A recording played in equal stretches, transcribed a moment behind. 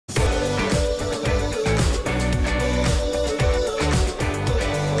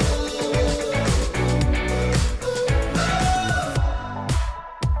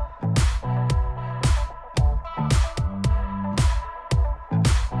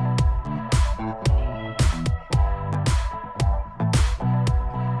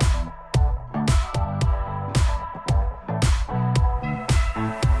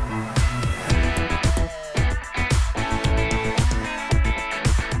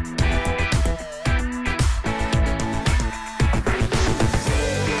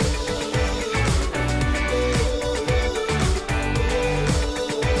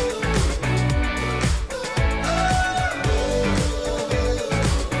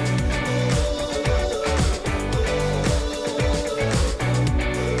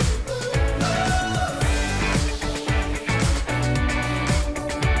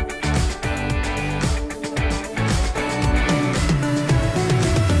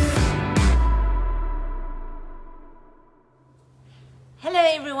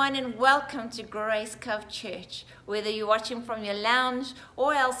everyone, and welcome to Grace Cove Church. Whether you're watching from your lounge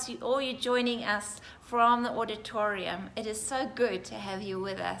or you're joining us from the auditorium, it is so good to have you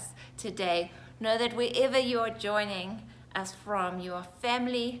with us today. Know that wherever you are joining us from, you are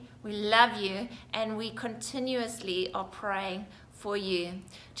family, we love you, and we continuously are praying for you.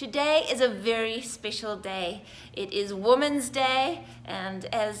 Today is a very special day. It is Women's Day, and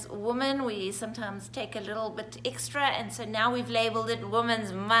as women we sometimes take a little bit extra, and so now we've labeled it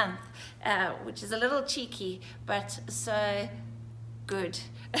Women's Month, which is a little cheeky but so good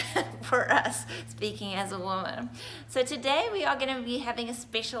for us, speaking as a woman. So today we are going to be having a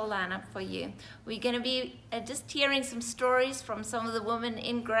special lineup for you. We're going to be just hearing some stories from some of the women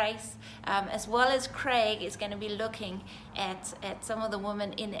in Grace, as well as Craig is going to be looking at some of the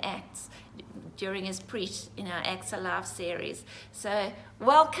women in Acts during his preach in our Acts Alive series. So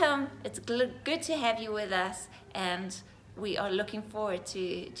welcome, it's good to have you with us, and we are looking forward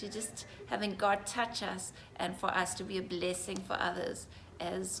to just having God touch us and for us to be a blessing for others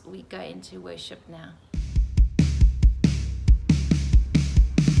as we go into worship now.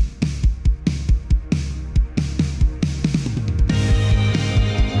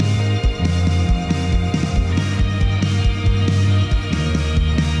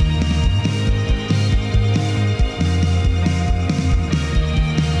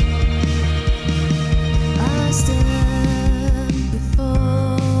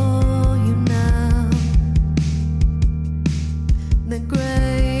 The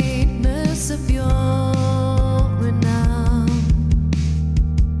greatness of your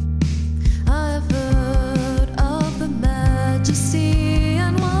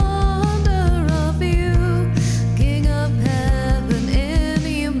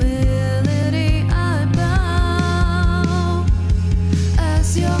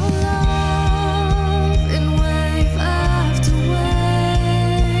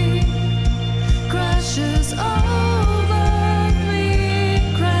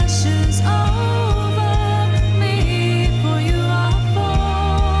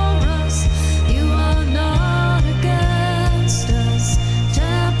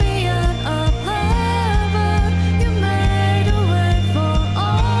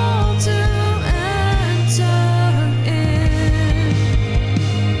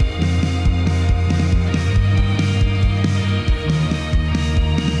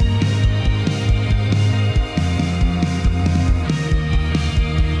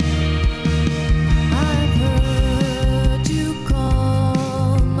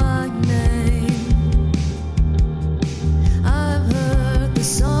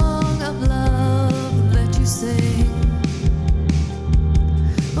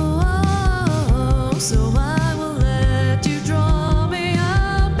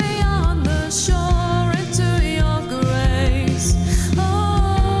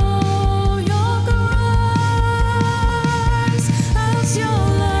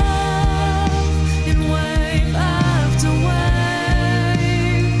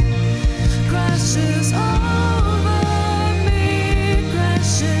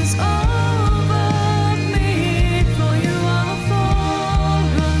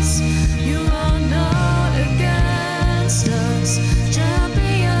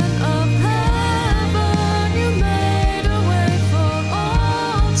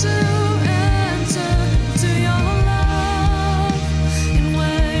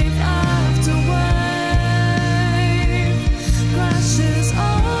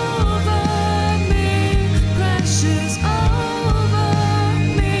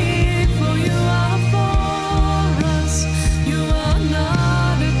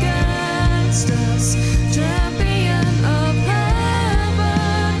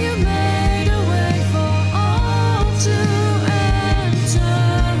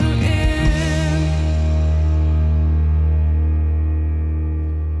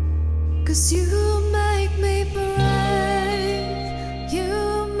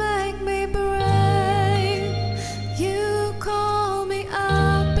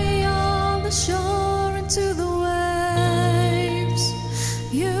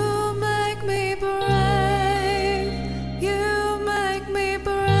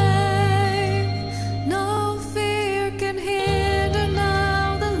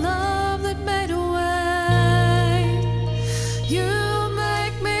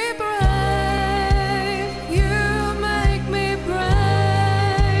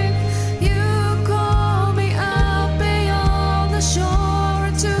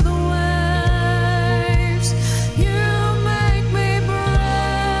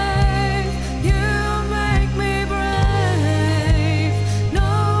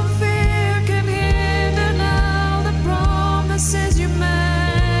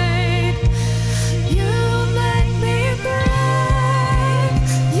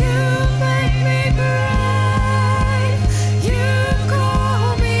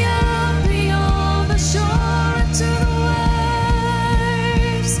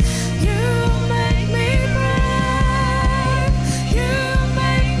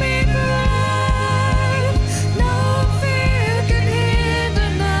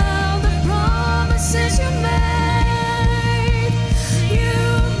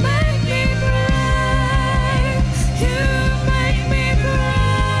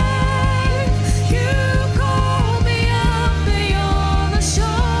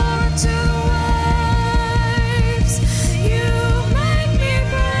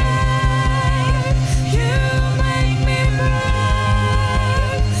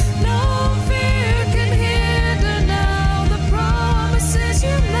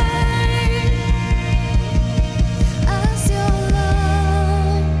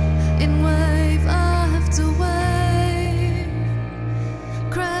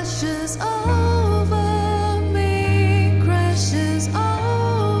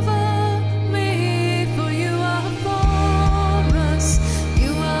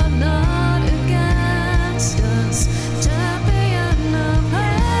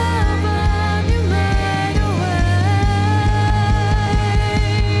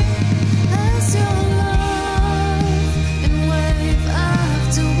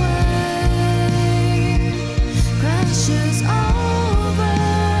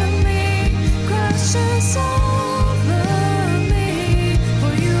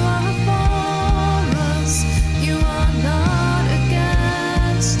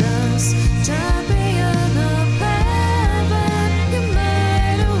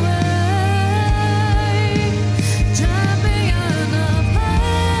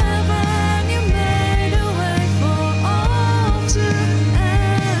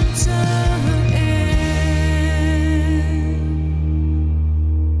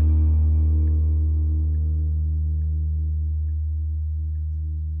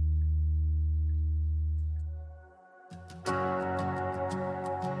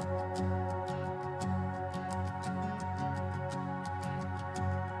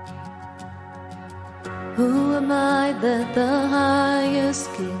I that the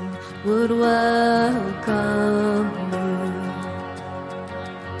highest King would welcome me?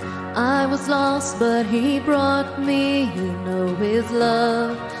 I was lost, but He brought me. You know His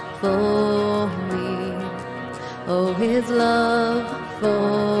love for me. Oh, His love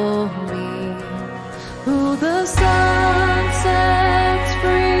for me. Who the Son sets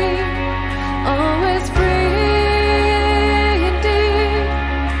free, always free indeed.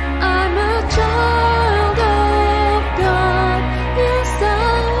 I'm a child of God, yes I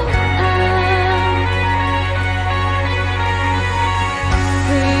am.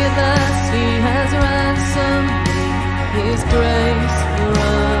 Free at last, He has ransomed me. His grace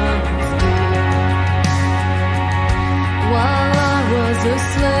runs deep. While I was a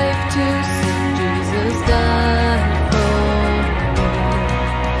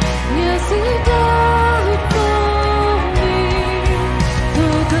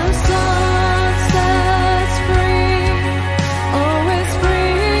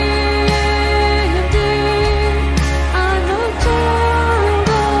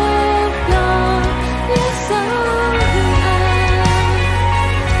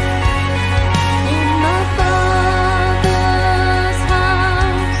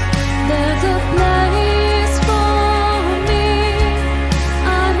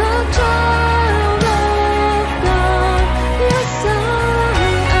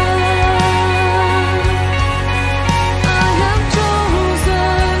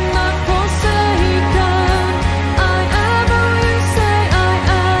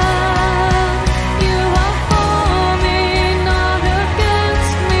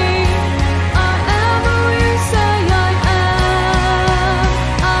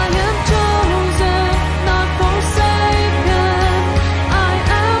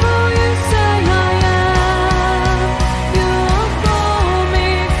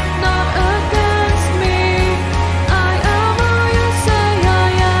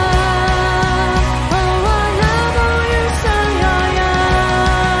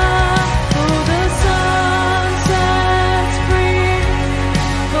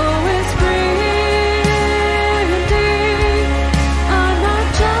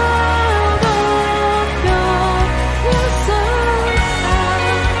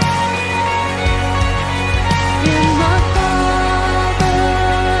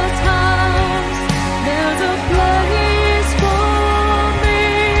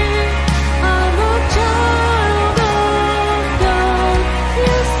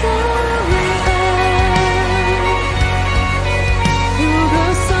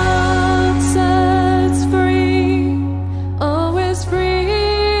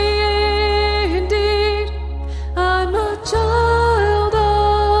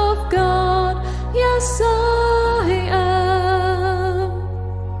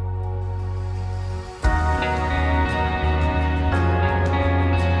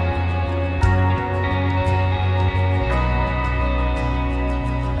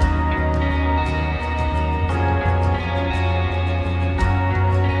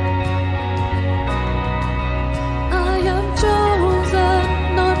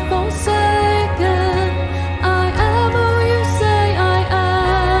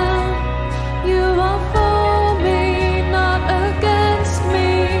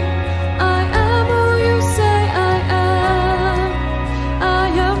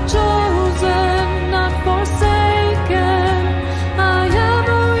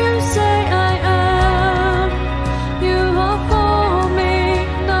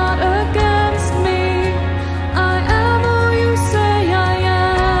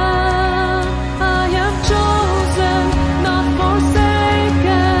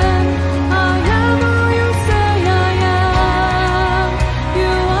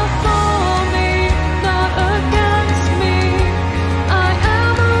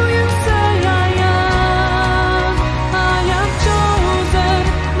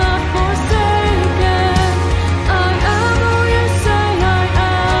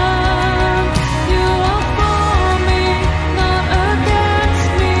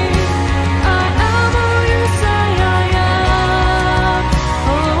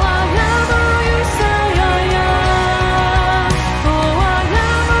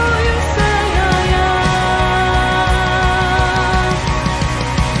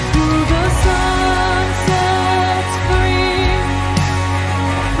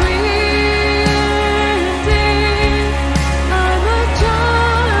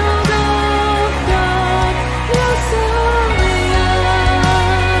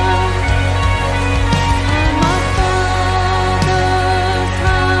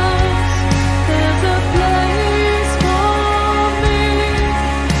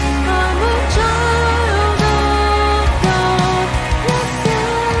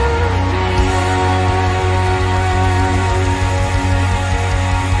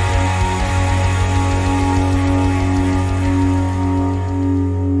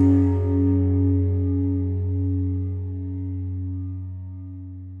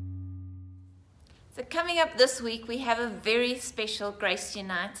So coming up this week, we have a very special Grace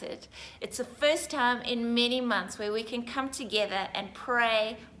United. It's the first time in many months where we can come together and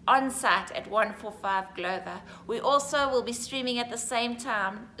pray on site at 145 Glover. We also will be streaming at the same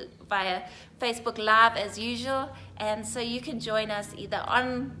time via Facebook Live as usual, and so you can join us either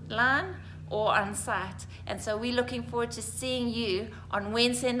online or on site. And so we're looking forward to seeing you on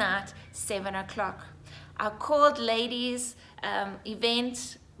Wednesday night, 7 o'clock. Our Called Ladies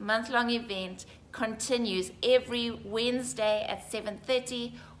event, month-long event, continues every Wednesday at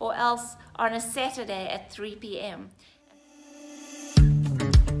 7:30 or else on a Saturday at 3 p.m.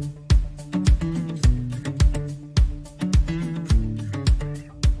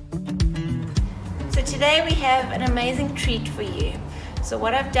 So today we have an amazing treat for you. So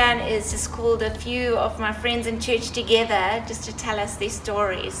what I've done is just called a few of my friends in church together just to tell us their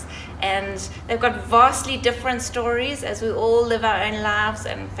stories. And they've got vastly different stories as we all live our own lives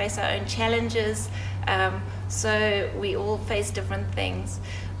and face our own challenges. So we all face different things.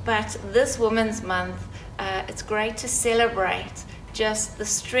 But this Women's Month, it's great to celebrate just the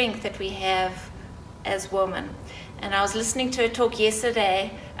strength that we have as women. And I was listening to a talk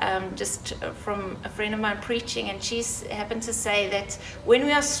yesterday just from a friend of mine preaching, and she happened to say that when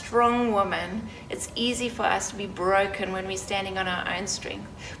we are strong women, it's easy for us to be broken when we're standing on our own strength.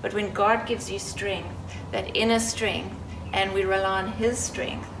 But when God gives you strength, that inner strength, and we rely on His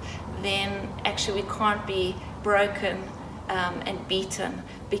strength, then actually we can't be broken and beaten,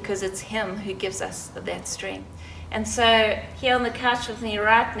 because it's Him who gives us that strength. And so here on the couch with me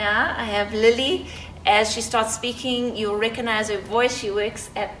right now, I have Lily. As she starts speaking, you'll recognize her voice. She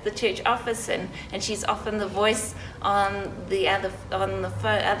works at the church office, and she's often the voice on the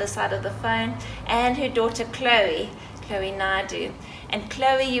other side of the phone. And her daughter Chloe Naidu. And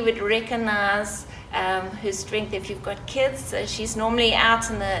Chloe, you would recognize her strength if you've got kids. So she's normally out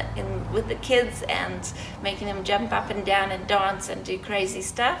with the kids and making them jump up and down and dance and do crazy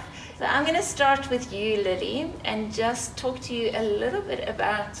stuff. So I'm going to start with you, Lily, and just talk to you a little bit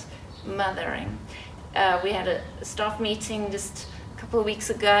about mothering. We had a staff meeting just a couple of weeks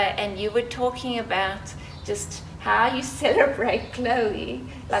ago, and you were talking about just how you celebrate Chloe,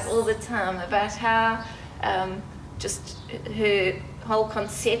 like all the time, about how just her whole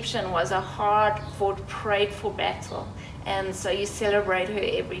conception was a hard-fought, prayed-for battle, and so you celebrate her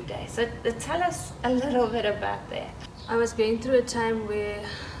every day. So tell us a little bit about that. I was going through a time where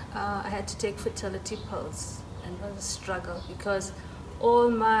I had to take fertility pills, and it was a struggle because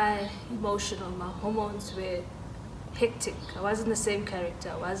all my my hormones were hectic. I wasn't the same character.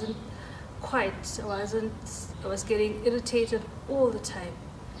 I was getting irritated all the time.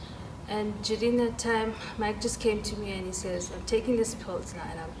 And during that time, Mike just came to me and he says, I'm taking these pills now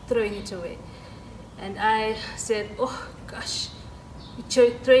and I'm throwing it away. And I said, oh gosh,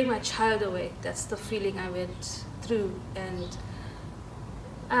 you're throwing my child away. That's the feeling I went through. And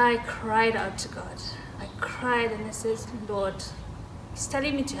I cried out to God. I cried and I said, Lord, He's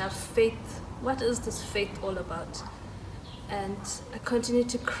telling me to have faith. What is this faith all about? And I continued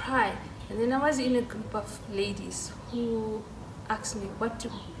to cry. And then I was in a group of ladies who asked me, what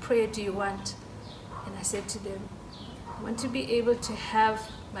prayer do you want? And I said to them, I want to be able to have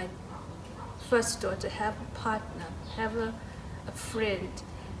my first daughter, have a partner, have a friend,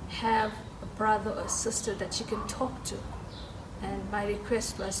 have a brother or sister that she can talk to. And my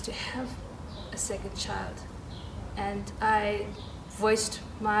request was to have a second child. And I voiced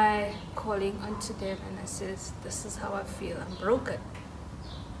my calling onto them, and I said, this is how I feel, I'm broken.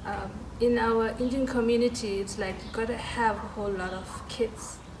 In our Indian community, it's like you gotta have a whole lot of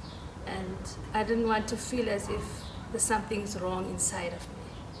kids, and I didn't want to feel as if there's something's wrong inside of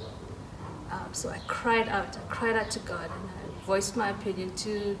me. So I cried out to God, and I voiced my opinion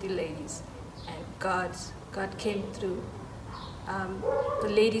to the ladies, and God came through. The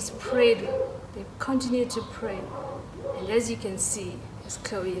ladies prayed, they continued to pray. And as you can see, as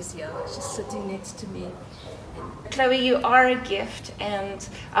Chloe is here, she's sitting next to me. And Chloe, you are a gift, and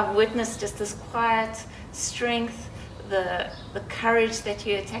I've witnessed just this quiet strength, the courage that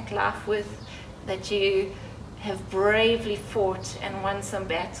you attack life with, that you have bravely fought and won some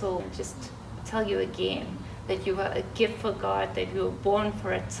battle. Just tell you again that you are a gift for God, that you were born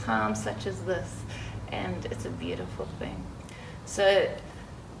for a time such as this, and it's a beautiful thing. So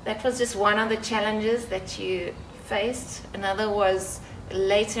that was just one of the challenges that you faced. Another was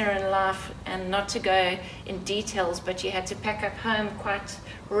later in life, and not to go in details, but you had to pack up home quite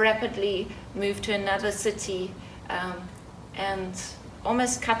rapidly, move to another city, and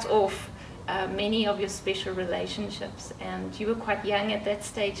almost cut off many of your special relationships. And you were quite young at that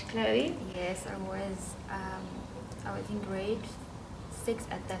stage, Chloe? Yes, I was in grade 6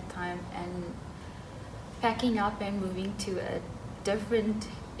 at that time, and packing up and moving to a different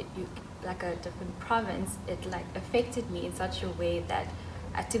province, it like affected me in such a way that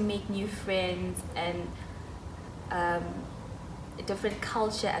I had to make new friends and a different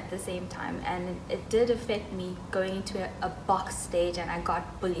culture at the same time, and it did affect me going into a box stage, and I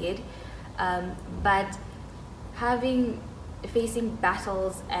got bullied. But facing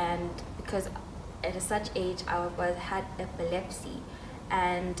battles, and because at such age I had epilepsy,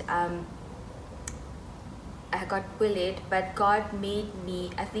 and I got bullied, but God made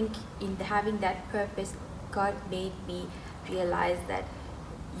me, I think in having that purpose, God made me realize that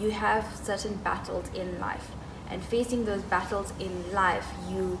you have certain battles in life, and facing those battles in life,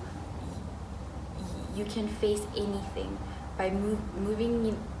 you can face anything. By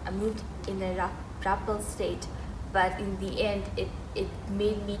I moved in a rapid state, but in the end, it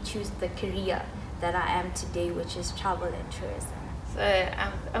made me choose the career that I am today, which is travel and tourism. So,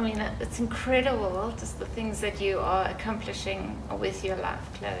 I mean, it's incredible, just the things that you are accomplishing with your life,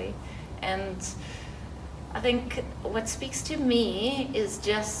 Chloe. And I think what speaks to me is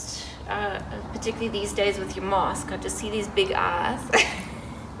just, particularly these days with your mask, I just see these big eyes.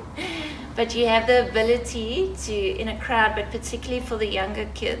 But you have the ability to, in a crowd, but particularly for the younger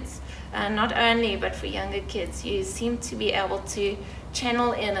kids, not only, but for younger kids, you seem to be able to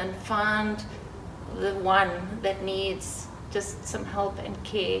channel in and find the one that needs just some help and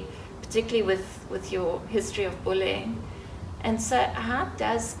care, particularly with your history of bullying. And so how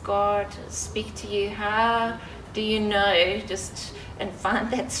does God speak to you? How do you know just and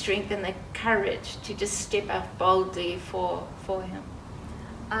find that strength and the courage to just step out boldly for him?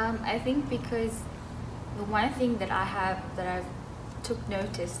 I think because the one thing that I've took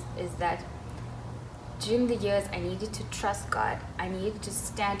notice is that during the years I needed to trust God. I needed to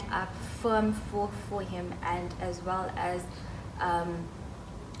stand up firm for him, and as well as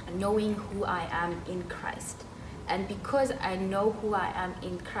knowing who I am in Christ. And because I know who I am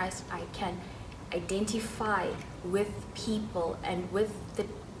in Christ, I can identify with people and with the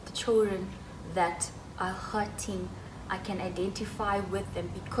children that are hurting. I can identify with them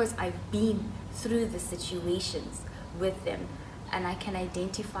because I've been through the situations with them, and I can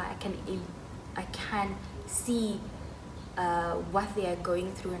identify, I can see what they are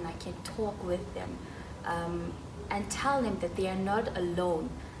going through, and I can talk with them and tell them that they are not alone.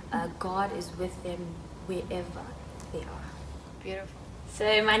 God is with them wherever they are. Beautiful.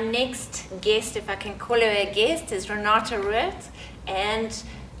 So my next guest, if I can call her a guest, is Renata Root, and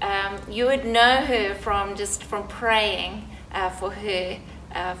you would know her from praying for her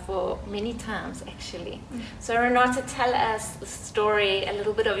for many times actually. So Renata, tell us the story, a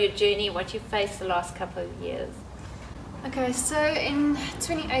little bit of your journey, what you faced the last couple of years. Okay, so in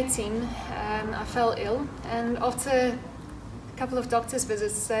 2018 I fell ill, and after a couple of doctor's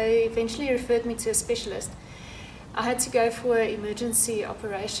visits they eventually referred me to a specialist. I had to go for an emergency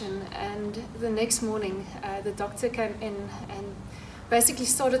operation, and the next morning the doctor came in and basically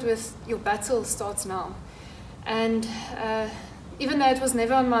started with, "Your battle starts now." And even though it was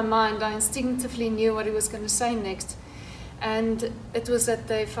never on my mind, I instinctively knew what he was going to say next, and it was that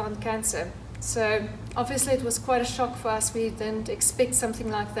they found cancer. So obviously it was quite a shock for us. We didn't expect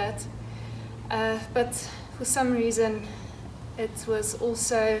something like that, but for some reason it was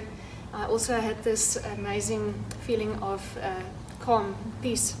also, I also had this amazing feeling of calm,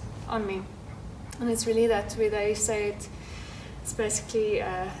 peace on me. And it's really that where they say it's basically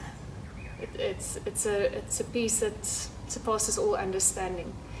it's a peace that surpasses all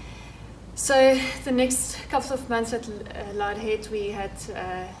understanding. So the next couple of months that lied ahead,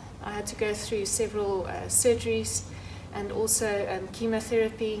 I had to go through several surgeries and also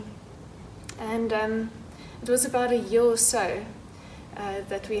chemotherapy, and it was about a year or so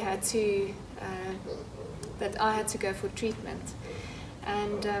that I had to go for treatment.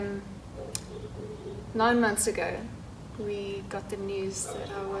 And 9 months ago we got the news that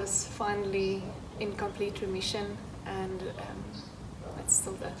I was finally in complete remission, and it's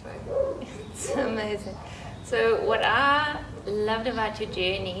still that way. It's amazing. So what I loved about your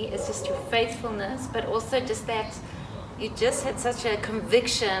journey is just your faithfulness, but also just that you just had such a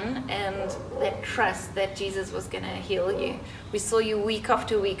conviction and that trust that Jesus was going to heal you. We saw you week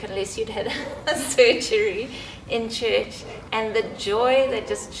after week, unless you'd had a surgery in church, and the joy that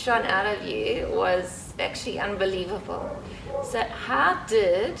just shone out of you was actually unbelievable. So how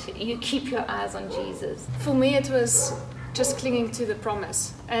did you keep your eyes on Jesus? For me, it was just clinging to the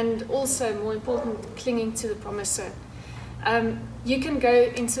promise, and also, more important, clinging to the promiser. You can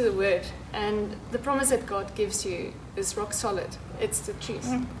go into the Word, and the promise that God gives you is rock solid. It's the truth.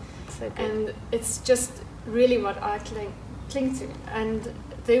 So good. And it's just really what I cling to. And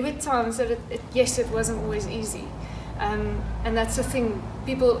there were times that yes, it wasn't always easy. And that's the thing,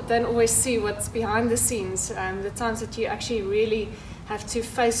 people don't always see what's behind the scenes, the times that you actually really have to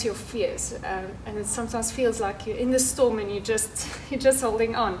face your fears. And it sometimes feels like you're in the storm and you're just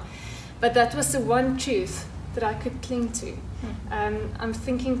holding on. But that was the one truth that I could cling to. I'm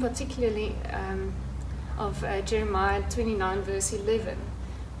thinking particularly of Jeremiah 29 verse 11,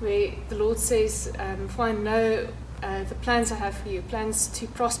 where the Lord says, for I know the plans I have for you, plans to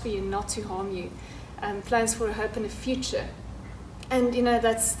prosper you, not to harm you, plans for a hope and a future. And you know,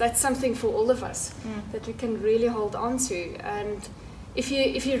 that's something for all of us that we can really hold on to. And if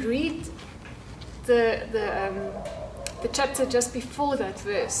you read the chapter just before that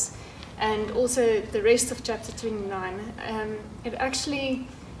verse, and also the rest of chapter 29, it actually,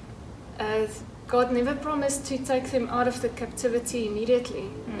 God never promised to take them out of the captivity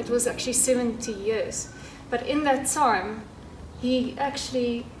immediately. It was actually 70 years. But in that time, He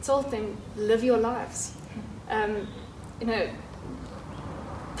actually told them, live your lives. You know,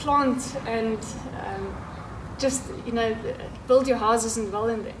 plant and just, you know, build your houses and dwell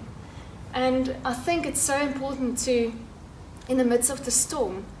in them. And I think it's so important to, in the midst of the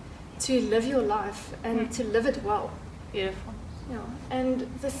storm, to live your life and to live it well. Beautiful. Yeah. And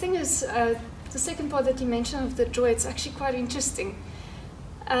the thing is, the second part that you mentioned of the joy, it's actually quite interesting.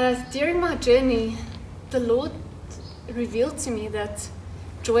 During my journey, the Lord revealed to me that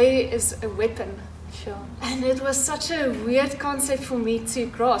joy is a weapon. Sure. And it was such a weird concept for me to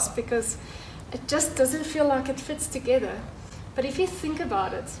grasp, because it just doesn't feel like it fits together. But if you think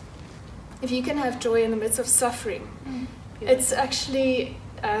about it, if you can have joy in the midst of suffering, it's actually,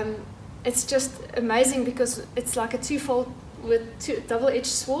 it's just amazing, because it's like a double-edged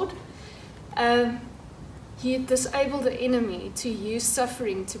sword. You disable the enemy to use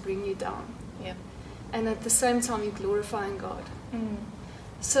suffering to bring you down. Yeah. And at the same time, you're glorifying God.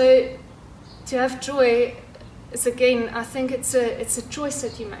 So to have joy is, again, I think it's a choice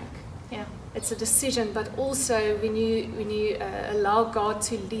that you make. Yeah. It's a decision, but also when you allow God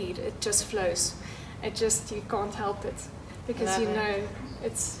to lead, it just flows. You can't help it, because you know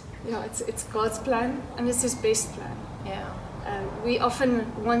it's God's plan, and it's His best plan. Yeah. We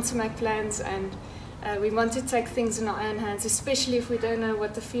often want to make plans, and we want to take things in our own hands, especially if we don't know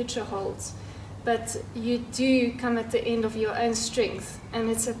what the future holds. But you do come at the end of your own strength,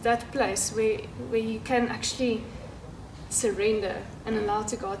 and it's at that place where you can actually surrender and allow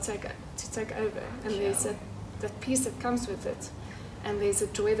God to take over. And there's that peace that comes with it, and there's a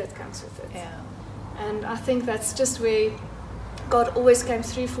joy that comes with it. Yeah. And I think that's just where God always came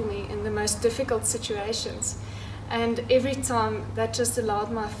through for me in the most difficult situations. And every time, that just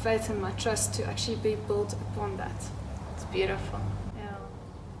allowed my faith and my trust to actually be built upon that. It's beautiful. Yeah.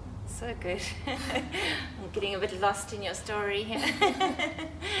 So good. I'm getting a bit lost in your story here.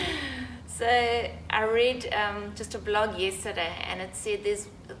 So I read just a blog yesterday, and it said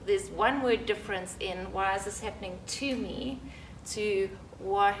there's one word difference in why is this happening to me to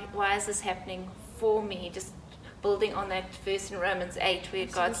why is this happening for me. Just building on that verse in Romans 8 where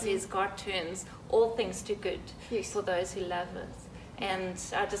God says God turns all things to good for those who love us. And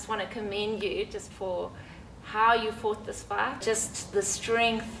I just want to commend you just for how you fought this fight, just the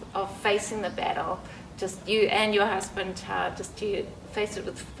strength of facing the battle, just you and your husband, how just you faced it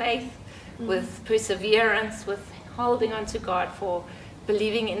with faith, with perseverance, with holding on to God, for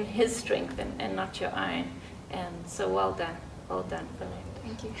believing in His strength and not your own. And so well done for that.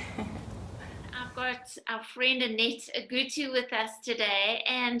 Thank you. I've got our friend Annette Agutu with us today,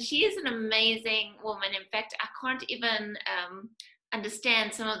 and she is an amazing woman. In fact, I can't even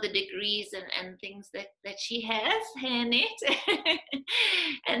understand some of the degrees and things that she has. Hey, Annette.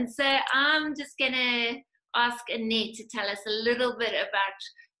 And so I'm just going to ask Annette to tell us a little bit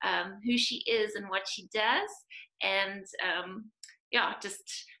about who she is and what she does. And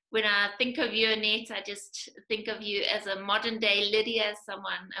just when I think of you, Annette, I just think of you as a modern day Lydia,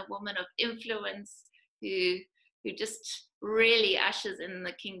 a woman of influence who just really ushers in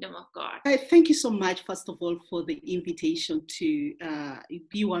the kingdom of God. Thank you so much, first of all, for the invitation to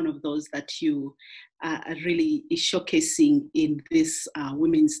be one of those that you are really showcasing in this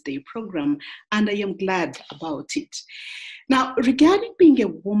Women's Day program, and I am glad about it. Now, regarding being a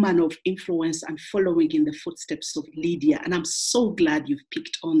woman of influence and following in the footsteps of Lydia, and I'm so glad you've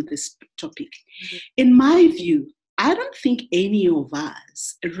picked on this topic. Mm-hmm. In my view, I don't think any of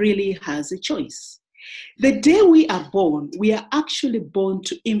us really has a choice. The day we are born, we are actually born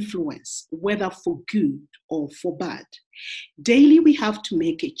to influence, whether for good or for bad. Daily, we have to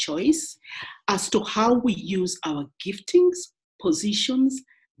make a choice as to how we use our giftings, positions,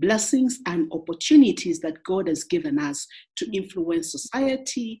 blessings and opportunities that God has given us to influence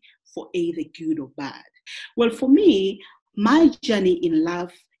society for either good or bad. Well, for me, my journey in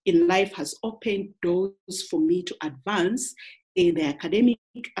life has opened doors for me to advance in the academic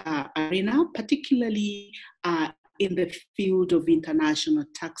arena, particularly in the field of international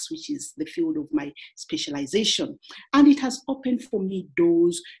tax, which is the field of my specialization. And it has opened for me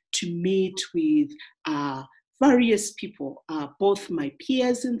doors to meet with various people, both my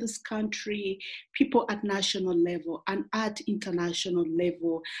peers in this country, people at national level and at international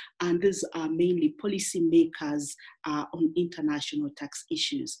level, and these are mainly policymakers on international tax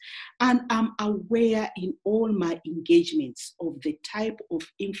issues. And I'm aware in all my engagements of the type of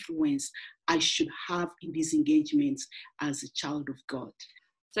influence I should have in these engagements as a child of God.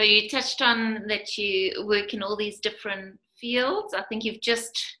 So you touched on that you work in all these different fields. I think you've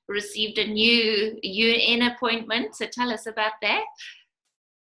just received a new UN appointment. So tell us about that.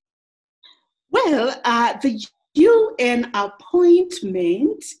 Well, the UN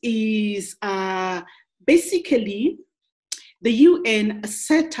appointment is basically the UN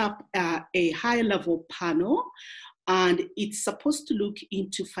set up a high-level panel, and it's supposed to look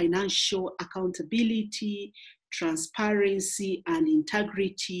into financial accountability, transparency, and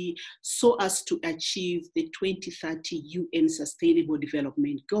integrity so as to achieve the 2030 UN Sustainable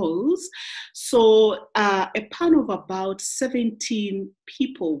Development Goals. So a panel of about 17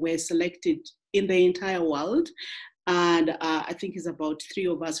 people were selected in the entire world. And I think it's about 3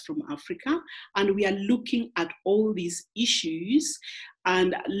 of us from Africa. And we are looking at all these issues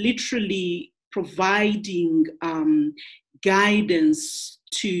and literally providing guidance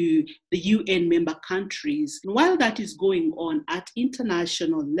to the UN member countries. And while that is going on at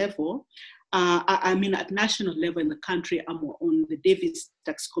international level, at national level in the country, I'm on the Davis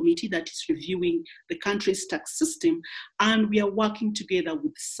Tax Committee that is reviewing the country's tax system. And we are working together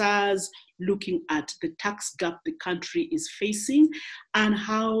with SARS, looking at the tax gap the country is facing and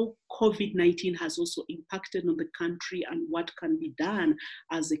how COVID-19 has also impacted on the country and what can be done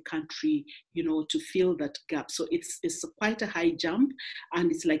as a country, to fill that gap. So it's quite a high jump, and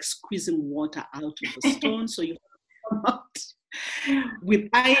it's like squeezing water out of a stone. So you come out with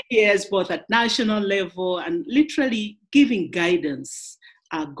ideas both at national level and literally giving guidance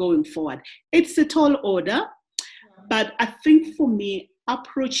going forward. It's a tall order, but I think for me,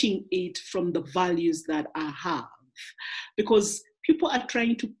 approaching it from the values that I have, because people are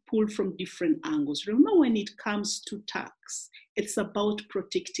trying to pull from different angles. Remember, when it comes to tax, it's about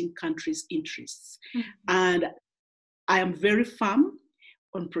protecting countries' interests. Mm-hmm. And I am very firm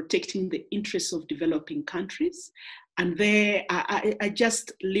on protecting the interests of developing countries. And there, I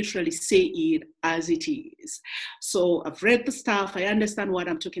just literally say it as it is. So I've read the stuff, I understand what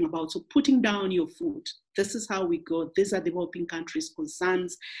I'm talking about. So putting down your foot, this is how we go. These are developing countries'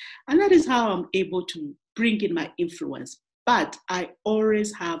 concerns. And that is how I'm able to bring in my influence. But I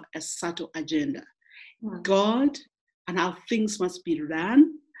always have a subtle agenda. God and how things must be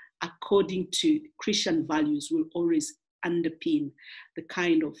run according to Christian values will always underpin the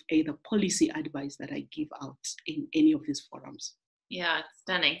kind of either policy advice that I give out in any of these forums. Yeah, it's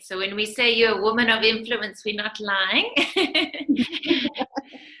stunning. So when we say you're a woman of influence, we're not lying.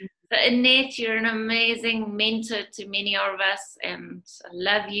 So Annette, you're an amazing mentor to many of us, and I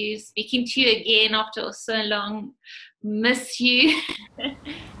love you. Speaking to you again after so long, miss you.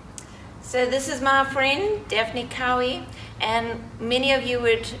 So this is my friend, Daphne Cowie, and many of you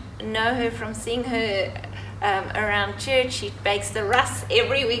would know her from seeing her around church. She bakes the rusk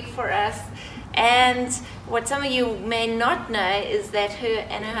every week for us. And what some of you may not know is that her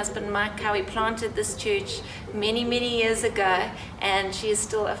and her husband Mike Cowie planted this church many, many years ago, and she is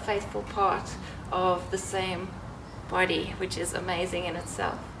still a faithful part of the same body, which is amazing in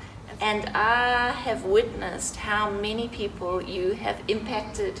itself. And I have witnessed how many people you have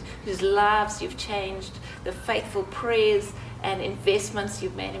impacted, whose lives you've changed, the faithful prayers and investments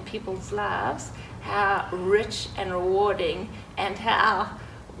you've made in people's lives, how rich and rewarding, and how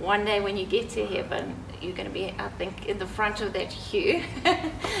one day when you get to heaven, you're going to be, I think, in the front of that queue,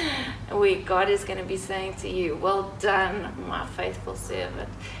 where God is going to be saying to you, well done, my faithful servant.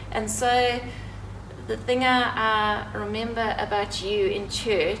 And so the thing I remember about you in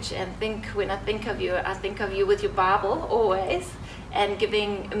church, and when I think of you with your Bible always, and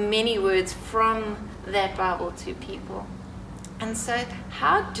giving many words from that Bible to people. And so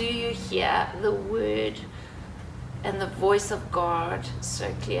how do you hear the word and the voice of God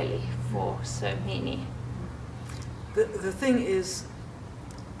so clearly for so many? The thing is,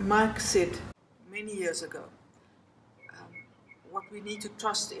 Mark said many years ago, what we need to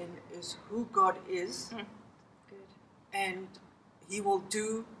trust in is who God is. Good. And he will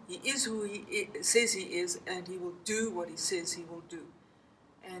do, he is who he says he is, and he will do what he says he will do.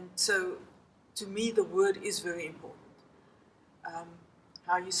 And so, to me, the word is very important.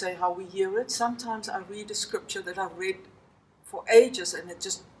 How you say, how we hear it. Sometimes I read a scripture that I've read for ages and it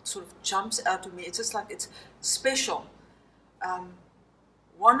just sort of jumps out to me. It's just like it's special.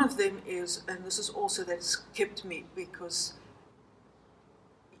 One of them is, and this is also that's kept me, because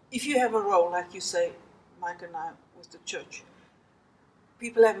if you have a role, like you say, Mike and I, with the church,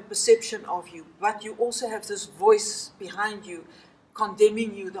 people have a perception of you, but you also have this voice behind you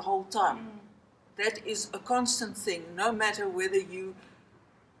condemning you the whole time. That is a constant thing, no matter whether you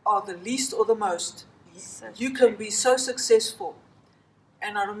are the least or the most. You can be so successful.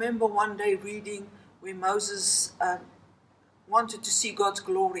 And I remember one day reading where Moses wanted to see God's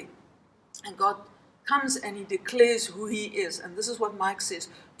glory. And God comes and he declares who he is. And this is what Mike says,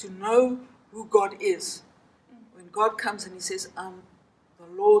 to know who God is. When God comes and he says, the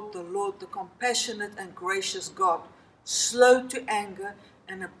Lord, the compassionate and gracious God, slow to anger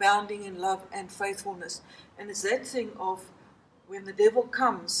and abounding in love and faithfulness. And it's that thing of when the devil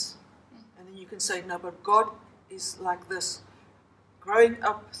comes, and then you can say, no, but God is like this. Growing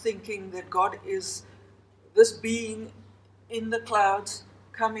up thinking that God is this being in the clouds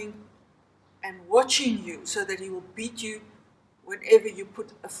coming and watching you so that he will beat you whenever you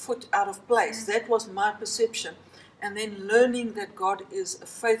put a foot out of place. That was my perception. And then learning that God is a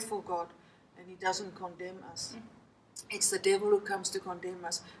faithful God and he doesn't condemn us. It's the devil who comes to condemn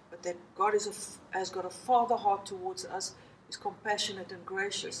us, but that God has got a father heart towards us, is compassionate and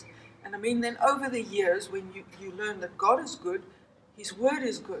gracious. And I mean, then over the years, when you learn that God is good, his word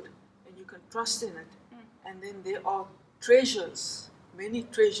is good, and you can trust in it. And then there are treasures, many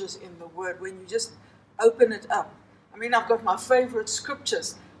treasures in the word, when you just open it up. I mean, I've got my favorite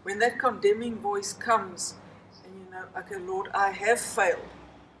scriptures. When that condemning voice comes, and you know, okay, Lord, I have failed.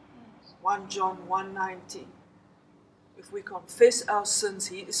 1 John 1:19. If we confess our sins,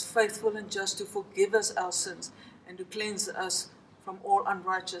 he is faithful and just to forgive us our sins and to cleanse us from all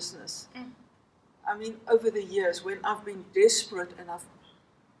unrighteousness. I mean, over the years, when I've been desperate and I've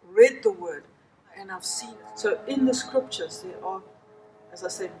read the word and I've seen it. So in the scriptures, there are, as I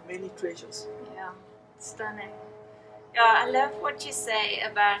said, many treasures. Yeah, stunning. Yeah, I love what you say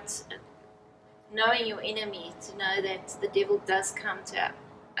about knowing your enemy, to know that the devil does come to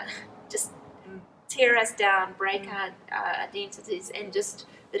just tear us down, break our identities, and just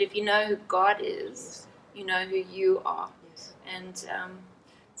that if you know who God is, you know who you are. Yes. And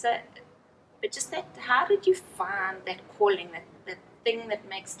so, but just that, how did you find that calling, that thing that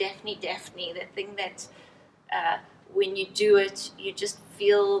makes Daphne Daphne, that thing that when you do it, you just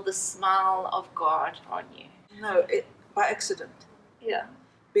feel the smile of God on you? No, by accident. Yeah.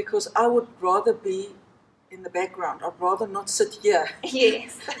 Because I would rather be in the background. I'd rather not sit here.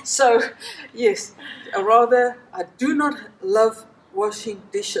 Yes. So, yes, I do not love washing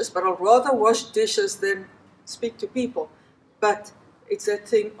dishes, but I'd rather wash dishes than speak to people. But it's that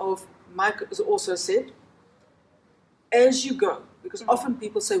thing of, Mike has also said, as you go, because often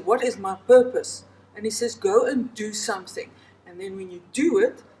people say, what is my purpose? And he says, go and do something. And then when you do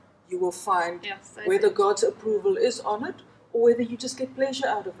it, you will find whether God's approval is on it or whether you just get pleasure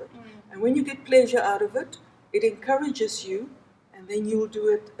out of it. And when you get pleasure out of it, it encourages you, and then you will do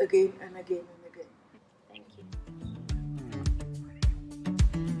it again and again and again. Thank you.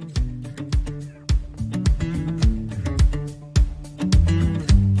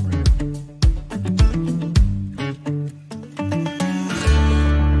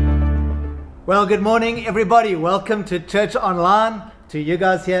 Well, good morning, everybody. Welcome to Church Online. To you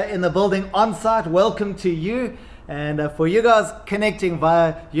guys here in the building on site, welcome to you. And for you guys connecting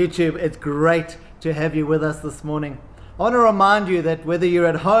via YouTube, it's great to have you with us this morning. I want to remind you that whether you're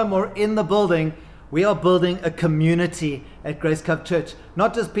at home or in the building, we are building a community at Grace Cove Church.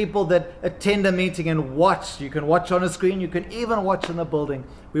 Not just people that attend a meeting and watch. You can watch on a screen, you can even watch in the building.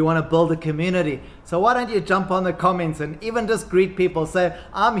 We want to build a community. So why don't you jump on the comments and even just greet people. Say,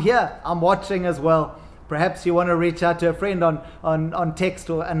 I'm here, I'm watching as well. Perhaps you want to reach out to a friend on text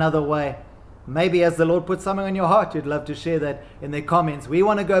or another way. Maybe as the Lord puts something on your heart, you'd love to share that in the comments. We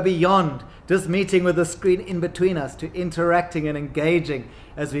want to go beyond just meeting with the screen in between us to interacting and engaging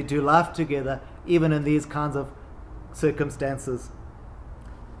as we do life together, even in these kinds of circumstances.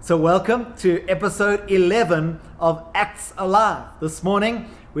 So welcome to episode 11 of Acts Alive. This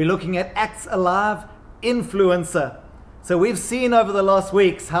morning, we're looking at Acts Alive Influencer. So we've seen over the last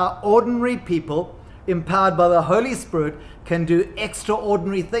weeks how ordinary people, empowered by the Holy Spirit, can do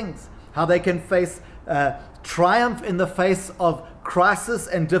extraordinary things. How they can face triumph in the face of crisis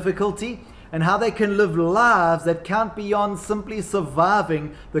and difficulty, and how they can live lives that count beyond simply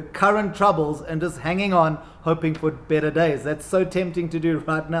surviving the current troubles and just hanging on, hoping for better days. That's so tempting to do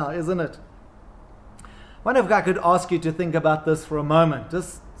right now, isn't it? I wonder if I could ask you to think about this for a moment.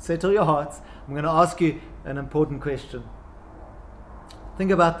 Just settle your hearts. I'm going to ask you an important question.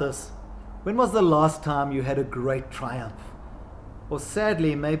 Think about this. When was the last time you had a great triumph? Or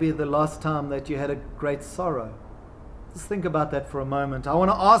sadly, maybe the last time that you had a great sorrow? Just think about that for a moment. I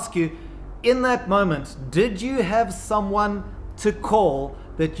want to ask you, in that moment, did you have someone to call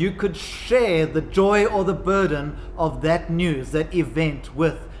that you could share the joy or the burden of that news, that event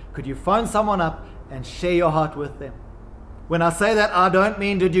with? Could you phone someone up and share your heart with them? When I say that, I don't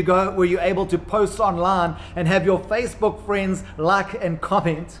mean were you able to post online and have your Facebook friends like and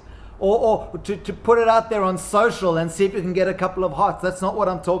comment, or to put it out there on social and see if you can get a couple of hearts. That's not what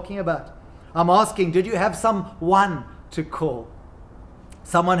I'm talking about. I'm asking, did you have someone to call?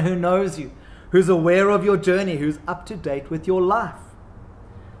 Someone who knows you, who's aware of your journey, who's up to date with your life.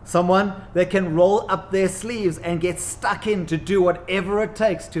 Someone that can roll up their sleeves and get stuck in to do whatever it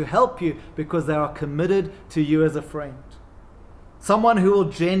takes to help you because they are committed to you as a friend. Someone who will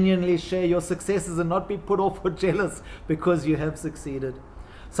genuinely share your successes and not be put off or jealous because you have succeeded.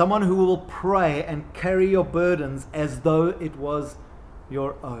 Someone who will pray and carry your burdens as though it was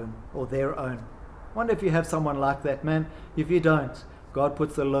your own or their own. I wonder if you have someone like that, man. If you don't, God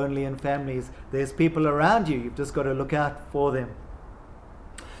puts the lonely in families. There's people around you. You've just got to look out for them.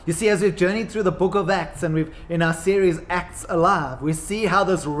 You see, as we've journeyed through the book of Acts, and we've in our series Acts Alive, we see how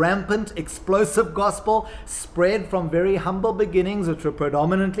this rampant, explosive gospel spread from very humble beginnings, which were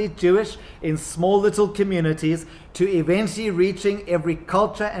predominantly Jewish, in small little communities, to eventually reaching every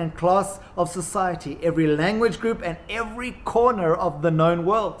culture and class of society, every language group, and every corner of the known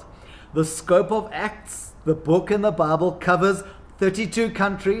world. The scope of Acts, the book in the Bible, covers 32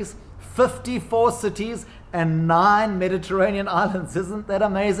 countries, 54 cities, and 9 Mediterranean islands. Isn't that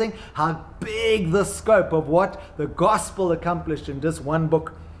amazing? How big the scope of what the gospel accomplished in just one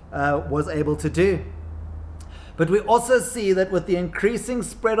book was able to do. But we also see that with the increasing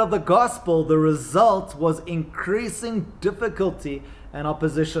spread of the gospel, the result was increasing difficulty and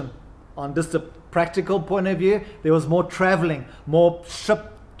opposition. On just a practical point of view, there was more traveling, more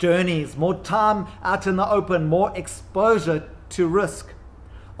ship journeys, more time out in the open, more exposure to risk.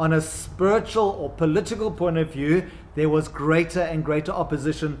 On a spiritual or political point of view, there was greater and greater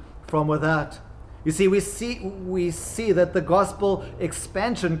opposition from without. You see, we see that the gospel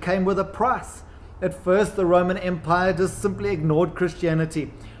expansion came with a price. At first, the Roman Empire just simply ignored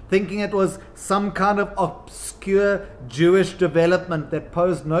Christianity, thinking it was some kind of obscure Jewish development that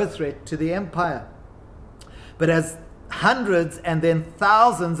posed no threat to the empire. But as hundreds and then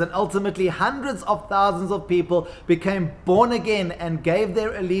thousands and ultimately hundreds of thousands of people became born again and gave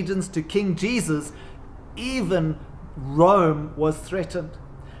their allegiance to King Jesus, even Rome was threatened.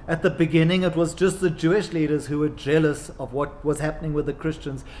 At the beginning, it was just the Jewish leaders who were jealous of what was happening with the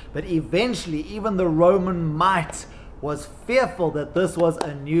Christians. But eventually, even the Roman might was fearful that this was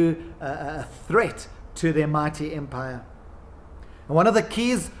a new threat to their mighty empire. And one of the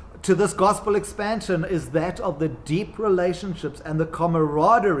keys to this gospel expansion is that of the deep relationships and the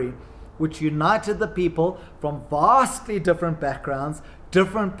camaraderie which united the people from vastly different backgrounds,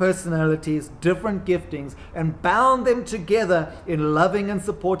 different personalities, different giftings, and bound them together in loving and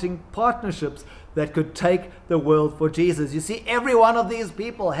supporting partnerships that could take the world for Jesus. You see, every one of these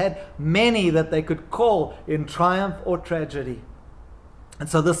people had many that they could call in triumph or tragedy. And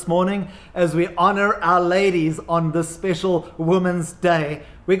so this morning, as we honor our ladies on this special Women's Day,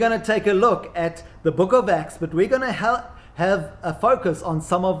 we're going to take a look at the book of Acts, but we're going to have a focus on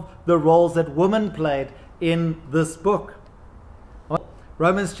some of the roles that women played in this book.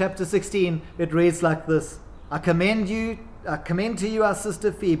 Romans chapter 16, it reads like this: I commend to you our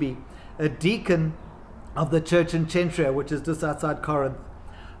sister Phoebe, a deacon of the church in Centurion, which is just outside Corinth.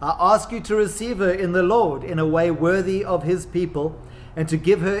 I ask you to receive her in the Lord in a way worthy of his people, and to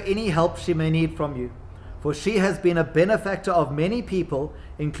give her any help she may need from you. For she has been a benefactor of many people,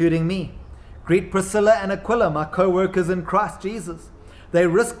 including me. Greet Priscilla and Aquila, my co-workers in Christ Jesus. They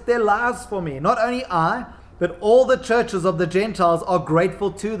risked their lives for me. Not only I, but all the churches of the Gentiles are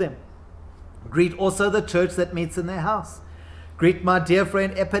grateful to them. Greet also the church that meets in their house. Greet my dear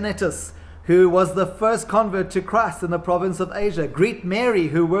friend Epanetus, who was the first convert to Christ in the province of Asia. Greet Mary,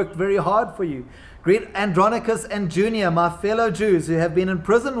 who worked very hard for you. Greet Andronicus and Junia, my fellow Jews who have been in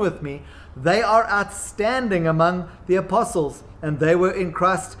prison with me. They are outstanding among the apostles, and they were in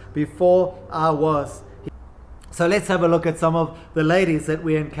Christ before I was. So let's have a look at some of the ladies that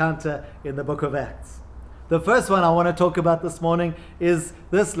we encounter in the book of Acts. The first one I want to talk about this morning is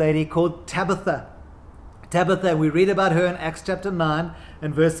this lady called Tabitha. Tabitha, we read about her in Acts chapter 9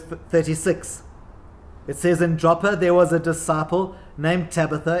 and verse 36. It says, in Joppa there was a disciple named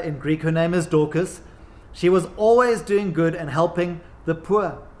Tabitha. In Greek her name is Dorcas. She was always doing good and helping the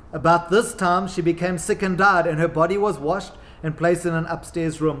poor. About this time she became sick and died, and her body was washed and placed in an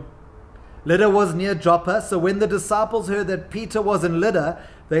upstairs room. Lydda was near Joppa, so when the disciples heard that Peter was in Lydda,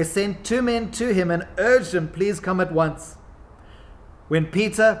 they sent 2 men to him and urged him, please come at once. When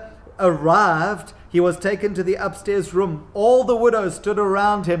Peter arrived, he was taken to the upstairs room. All the widows stood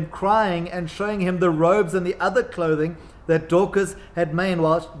around him, crying and showing him the robes and the other clothing that Dorcas had made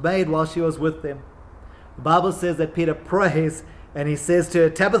while she was with them. The Bible says that Peter prays, and he says to her,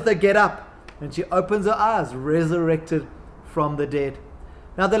 Tabitha, get up. And she opens her eyes, resurrected from the dead.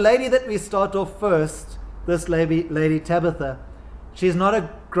 Now the lady that we start off first, this lady Tabitha, she's not a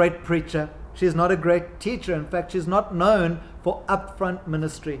great preacher. She's not a great teacher. In fact, she's not known for upfront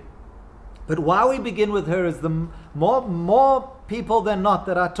ministry. But why we begin with her is the more people than not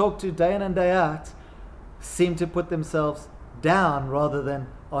that I talk to day in and day out seem to put themselves down rather than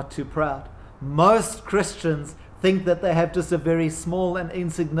are too proud. Most Christians think that they have just a very small and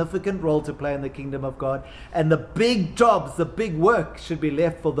insignificant role to play in the kingdom of God, and the big jobs, the big work should be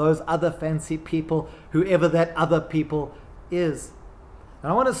left for those other fancy people, whoever that other people is.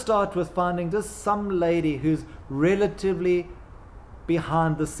 And I want to start with finding just some lady who's relatively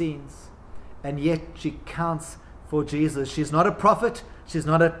behind the scenes, and yet she counts for Jesus. She's not a prophet, she's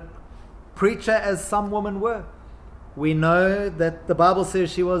not a preacher as some women were. We know that the Bible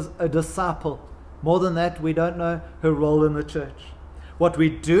says she was a disciple. More than that, we don't know her role in the church. What we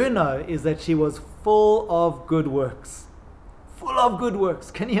do know is that she was full of good works. Full of good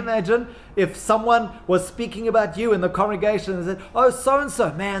works. Can you imagine if someone was speaking about you in the congregation and said, oh,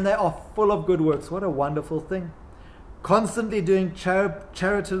 so-and-so, man, they are full of good works. What a wonderful thing. Constantly doing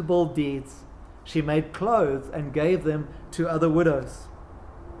charitable deeds. She made clothes and gave them to other widows.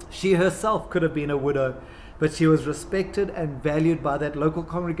 She herself could have been a widow, but she was respected and valued by that local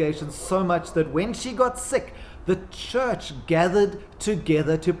congregation so much that when she got sick, the church gathered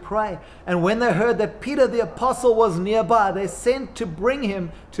together to pray. And when they heard that Peter the apostle was nearby, they sent to bring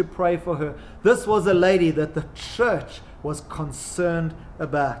him to pray for her. This was a lady that the church was concerned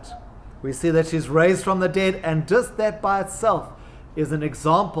about. We see that she's raised from the dead, and just that by itself is an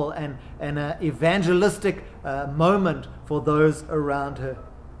example and an evangelistic moment for those around her.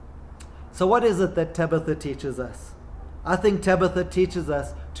 So what is it that Tabitha teaches us? I think Tabitha teaches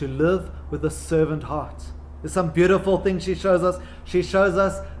us to live with a servant heart. There's some beautiful things she shows us. She shows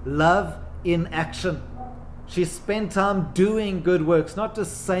us love in action. She spent time doing good works, not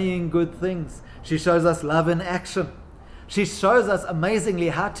just saying good things. She shows us love in action. She shows us amazingly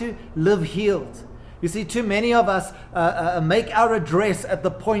how to live healed. You see, too many of us make our address at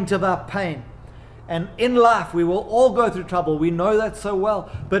the point of our pain. And in life, we will all go through trouble. We know that so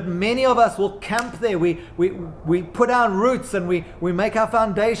well. But many of us will camp there. We put down roots and we make our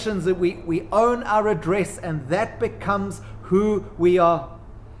foundations. We own our address, and that becomes who we are.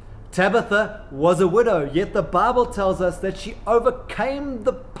 Tabitha was a widow, yet the Bible tells us that she overcame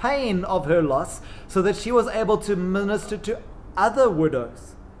the pain of her loss so that she was able to minister to other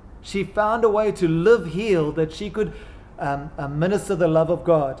widows. She found a way to live healed, that she could minister the love of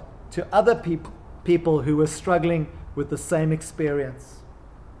God to other people who were struggling with the same experience.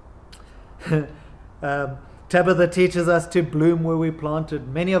 Tabitha teaches us to bloom where we planted.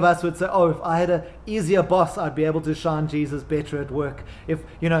 Many of us would say, oh, if I had an easier boss, I'd be able to shine Jesus better at work.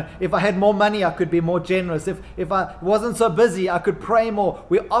 If I had more money, I could be more generous. If I wasn't so busy, I could pray more.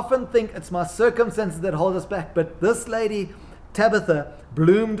 We often think it's my circumstances that hold us back. But this lady, Tabitha,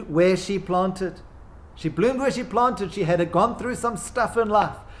 bloomed where she planted. She bloomed where she planted. She had gone through some stuff in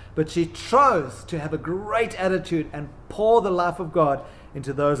life, but she chose to have a great attitude and pour the life of God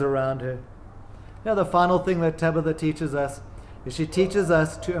into those around her. Now, the final thing that Tabitha teaches us is she teaches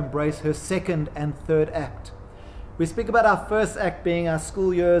us to embrace her second and third act. We speak about our first act being our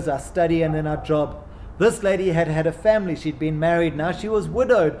school years, our study, and then our job. This lady had had a family. She'd been married. Now she was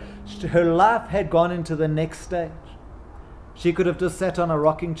widowed. Her life had gone into the next stage. She could have just sat on a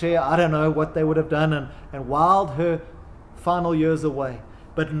rocking chair. I don't know what they would have done and whiled her final years away.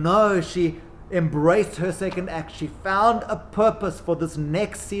 But no, she embraced her second act. She found a purpose for this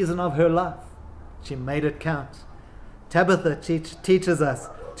next season of her life. She made it count. Tabitha teaches us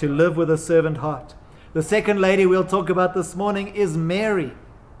to live with a servant heart. The second lady we'll talk about this morning is Mary.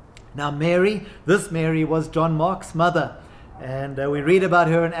 Now this Mary was John Mark's mother. And we read about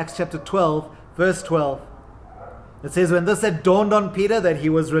her in Acts chapter 12, verse 12. It says, when this had dawned on Peter that he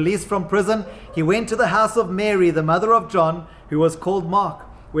was released from prison, he went to the house of Mary, the mother of John, who was called Mark,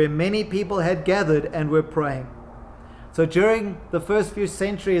 where many people had gathered and were praying. So during the first few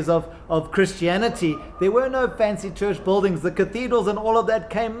centuries of Christianity, there were no fancy church buildings. The cathedrals and all of that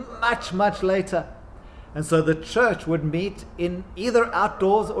came much, much later. And so the church would meet in either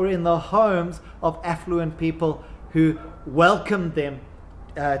outdoors or in the homes of affluent people who welcomed them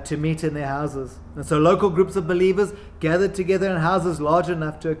to meet in their houses. And so local groups of believers gathered together in houses large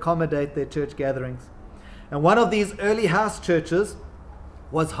enough to accommodate their church gatherings. And one of these early house churches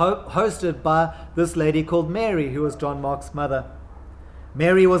was hosted by this lady called Mary, who was John Mark's mother.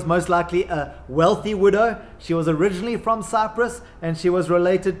 Mary was most likely a wealthy widow. She was originally from Cyprus, and she was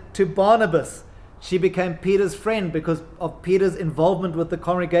related to Barnabas. She became Peter's friend because of Peter's involvement with the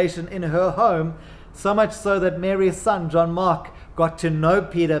congregation in her home, so much so that Mary's son, John Mark, got to know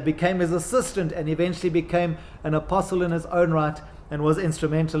Peter, became his assistant, and eventually became an apostle in his own right and was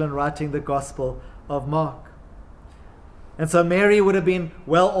instrumental in writing the Gospel of Mark. And so Mary would have been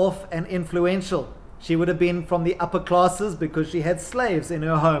well off and influential. She would have been from the upper classes because she had slaves in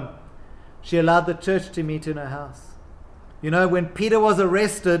her home. She allowed the church to meet in her house. You know, when Peter was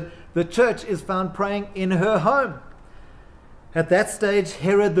arrested, the church is found praying in her home. At that stage,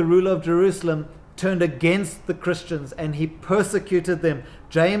 Herod, the ruler of Jerusalem, turned against the Christians and he persecuted them.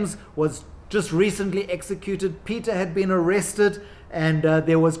 James was just recently executed. Peter had been arrested, and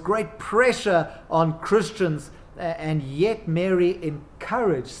there was great pressure on Christians. And yet Mary,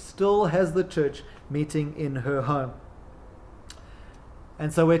 encouraged, still has the church meeting in her home.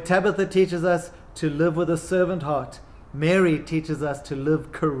 And so where Tabitha teaches us to live with a servant heart, Mary teaches us to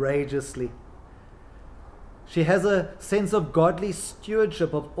live courageously. She has a sense of godly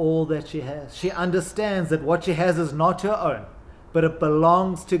stewardship of all that she has. She understands that what she has is not her own, but it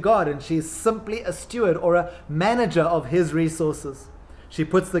belongs to God, and she is simply a steward or a manager of His resources. She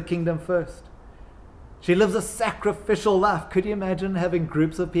puts the kingdom first. She lives a sacrificial life. Could you imagine having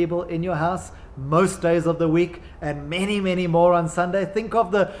groups of people in your house most days of the week and many, many more on Sunday? Think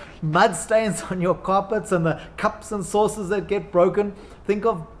of the mud stains on your carpets and the cups and saucers that get broken. Think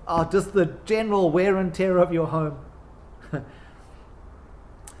of just the general wear and tear of your home.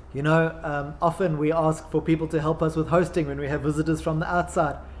 You know, often we ask for people to help us with hosting when we have visitors from the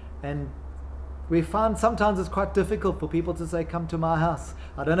outside. And we find sometimes it's quite difficult for people to say, come to my house.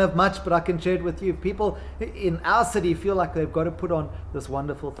 I don't have much, but I can share it with you. People in our city feel like they've got to put on this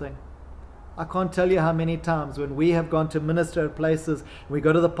wonderful thing. I can't tell you how many times when we have gone to minister at places, we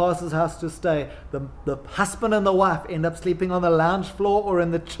go to the pastor's house to stay, the husband and the wife end up sleeping on the lounge floor or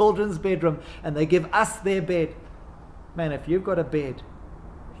in the children's bedroom, and they give us their bed. Man, if you've got a bed,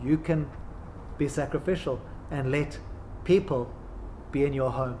 you can be sacrificial and let people be in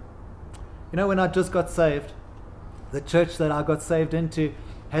your home. You know, when I just got saved, the church that I got saved into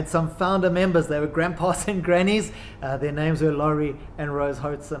had some founder members. They were grandpas and grannies. Their names were Laurie and Rose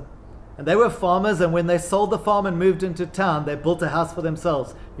Hodson. And they were farmers, and when they sold the farm and moved into town, they built a house for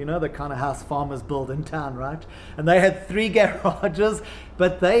themselves. You know, the kind of house farmers build in town, right? And they had 3 garages,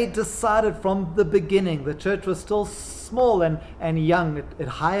 but they decided from the beginning, the church was still small and young. It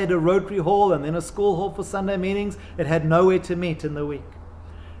hired a rotary hall and then a school hall for Sunday meetings. It had nowhere to meet in the week.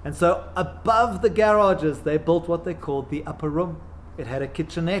 And so above the garages, they built what they called the upper room. It had a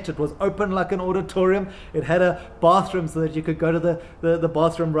kitchenette. It was open like an auditorium. It had a bathroom so that you could go to the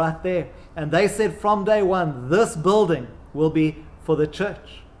bathroom right there. And they said from day one, this building will be for the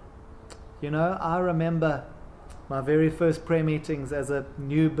church. You know, I remember my very first prayer meetings as a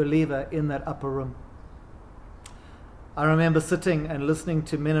new believer in that upper room. I remember sitting and listening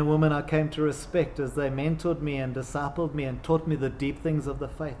to men and women I came to respect as they mentored me and discipled me and taught me the deep things of the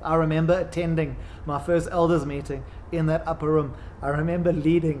faith. I remember attending my first elders meeting in that upper room. I remember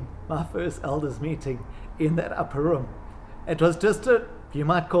leading my first elders meeting in that upper room. It was just you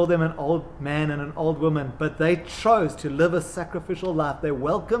might call them an old man and an old woman, but they chose to live a sacrificial life. They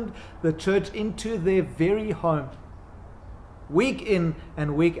welcomed the church into their very home, week in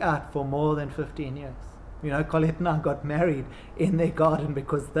and week out for more than 15 years. You know, Colette and I got married in their garden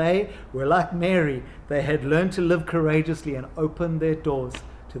because they were like Mary. They had learned to live courageously and open their doors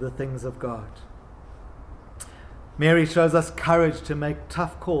to the things of God. Mary shows us courage to make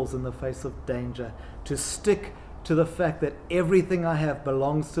tough calls in the face of danger, to stick to the fact that everything I have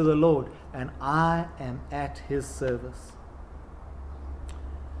belongs to the Lord and I am at His service.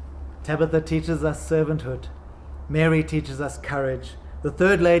 Tabitha teaches us servanthood. Mary teaches us courage. The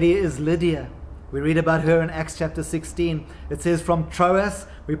third lady is Lydia. We read about her in Acts chapter 16. It says, from Troas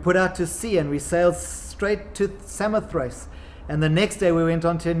we put out to sea and we sailed straight to Samothrace. And the next day we went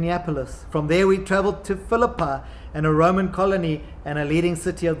on to Neapolis. From there we traveled to Philippi and a Roman colony and a leading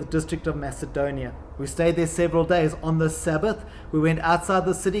city of the district of Macedonia. We stayed there several days. On the Sabbath, we went outside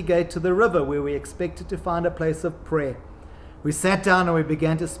the city gate to the river where we expected to find a place of prayer. We sat down and we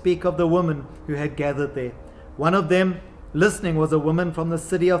began to speak of the women who had gathered there. One of them listening was a woman from the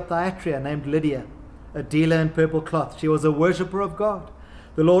city of Thyatira named Lydia, a dealer in purple cloth. She was a worshipper of God.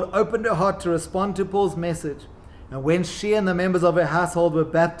 The Lord opened her heart to respond to Paul's message, and when she and the members of her household were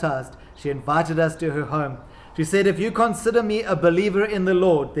baptized, she invited us to her home. She said, "If you consider me a believer in the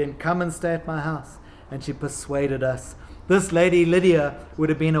Lord, then come and stay at my house." And she persuaded us. This lady, Lydia, would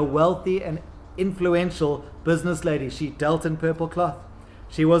have been a wealthy and influential business lady. She dealt in purple cloth.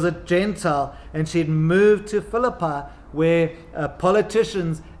 She was a Gentile, and she'd moved to Philippi, where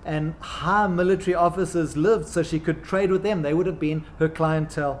politicians and high military officers lived, so she could trade with them. They would have been her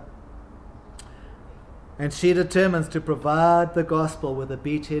clientele. And she determines to provide the gospel with a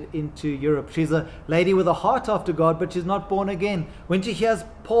beachhead into Europe. She's a lady with a heart after God, but she's not born again. When she hears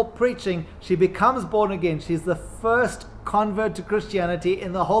Paul preaching, she becomes born again. She's the first convert to Christianity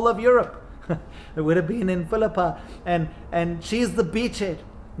in the whole of Europe. It would have been in Philippi. And she's the beachhead.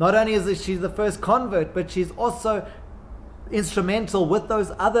 Not only is she the first convert, but she's also instrumental with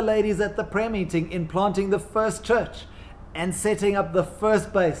those other ladies at the prayer meeting in planting the first church and setting up the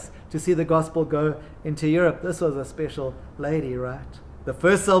first base to see the gospel go into Europe. This was a special lady, right? The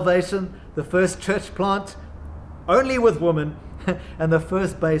first salvation, the first church plant, only with women, and the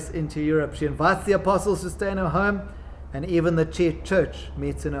first base into Europe. She invites the apostles to stay in her home, and even the church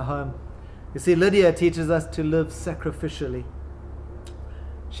meets in her home. You see, Lydia teaches us to live sacrificially.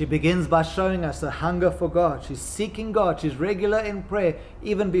 She begins by showing us a hunger for God. She's seeking God. She's regular in prayer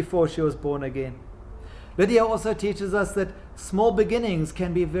even before she was born again. Lydia also teaches us that small beginnings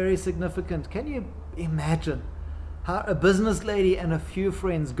can be very significant. Can you imagine how a business lady and a few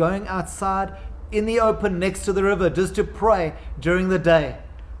friends going outside in the open next to the river just to pray during the day?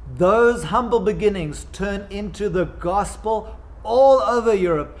 Those humble beginnings turn into the gospel all over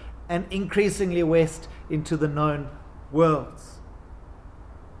Europe and increasingly west into the known worlds.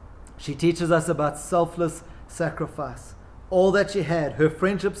 She teaches us about selfless sacrifice. All that she had, her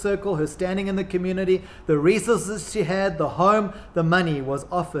friendship circle, her standing in the community, the resources she had, the home, the money, was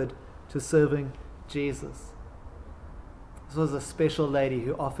offered to serving Jesus. This was a special lady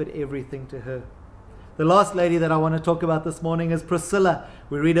who offered everything to her. The last lady that I want to talk about this morning is Priscilla.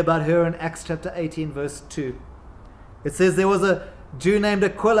 We read about her in Acts chapter 18, verse 2. It says there was a Jew named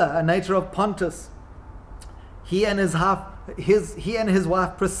Aquila, a native of Pontus. He and his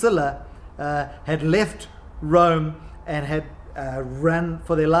wife Priscilla had left Rome and had run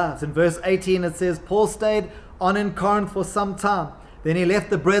for their lives. In verse 18 it says, Paul stayed on in Corinth for some time. Then he left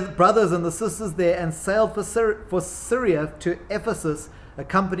the brothers and the sisters there and sailed for Syria to Ephesus,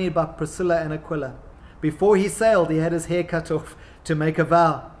 accompanied by Priscilla and Aquila. Before he sailed, he had his hair cut off to make a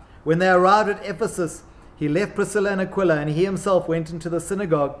vow. When they arrived at Ephesus, he left Priscilla and Aquila, and he himself went into the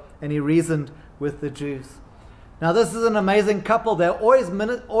synagogue and he reasoned with the Jews. Now this is an amazing couple. They're always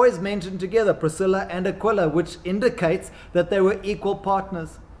mentioned together, Priscilla and Aquila, which indicates that they were equal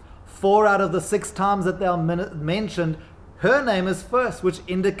partners. 4 out of the 6 times that they are mentioned, her name is first, which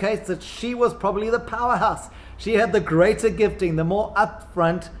indicates that she was probably the powerhouse. She had the greater gifting, the more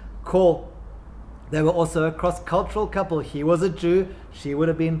upfront call. They were also a cross-cultural couple. He was a Jew, she would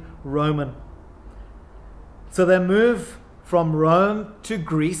have been Roman. So they move from Rome to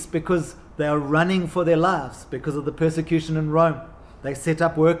Greece because they are running for their lives because of the persecution in Rome. They set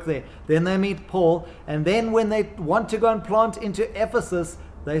up work there. Then they meet Paul, and then when they want to go and plant into Ephesus,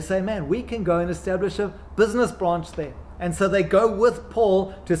 they say, man, we can go and establish a business branch there. And so they go with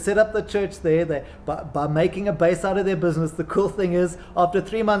Paul to set up the church there by making a base out of their business. The cool thing is, after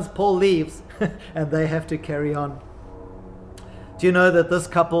 3 months, Paul leaves and they have to carry on. Do you know that this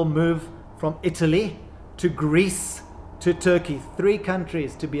couple moved from Italy to Greece to Turkey, 3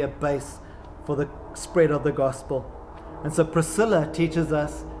 countries to be a base for the spread of the gospel? And so Priscilla teaches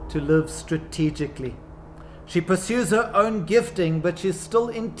us to live strategically. She pursues her own gifting, but she's still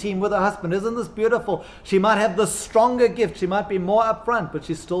in team with her husband. Isn't this beautiful? She might have the stronger gift. She might be more upfront, but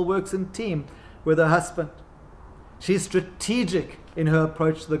she still works in team with her husband. She's strategic in her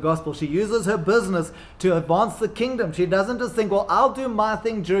approach to the gospel. She uses her business to advance the kingdom. She doesn't just think, well, I'll do my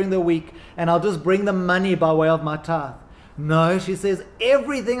thing during the week and I'll just bring the money by way of my tithe. No, she says,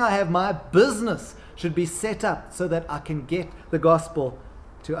 everything I have, my business, should be set up so that I can get the gospel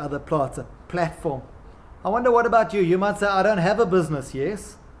to other parts, a platform. I wonder, what about you? You might say, I don't have a business.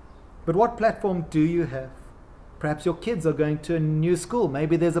 Yes, but what platform do you have? Perhaps your kids are going to a new school.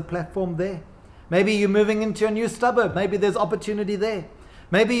 Maybe there's a platform there. Maybe you're moving into a new suburb. Maybe there's opportunity there.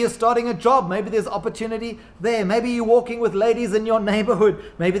 Maybe you're starting a job. Maybe there's opportunity there. Maybe you're walking with ladies in your neighborhood.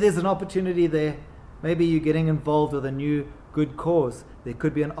 Maybe there's an opportunity there. Maybe you're getting involved with a new good cause. There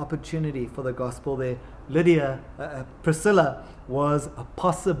could be an opportunity for the gospel there. Priscilla was a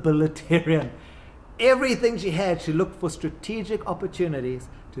possibilitarian. Everything she had, she looked for strategic opportunities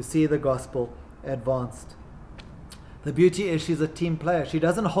to see the gospel advanced. The beauty is she's a team player. She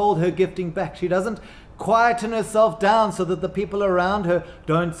doesn't hold her gifting back. She doesn't quieten herself down so that the people around her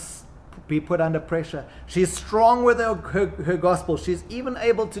don't be put under pressure. She's strong with her gospel. She's even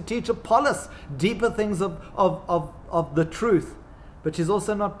able to teach Apollos deeper things of the truth. But she's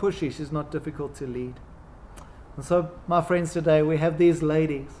also not pushy. She's not difficult to lead. And so, my friends, today we have these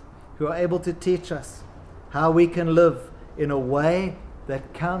ladies who are able to teach us how we can live in a way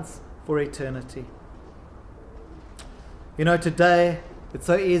that counts for eternity. You know, today it's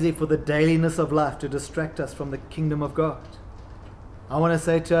so easy for the dailiness of life to distract us from the kingdom of God. I want to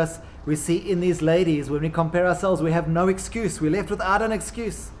say to us, we see in these ladies, when we compare ourselves, we have no excuse. We're left without an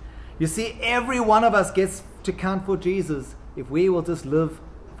excuse. You see, every one of us gets to count for Jesus if we will just live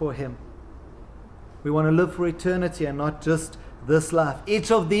for Him. We want to live for eternity and not just this life. Each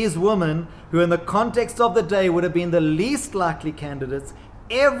of these women, who in the context of the day would have been the least likely candidates,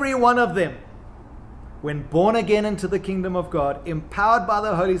 every one of them, when born again into the kingdom of God, empowered by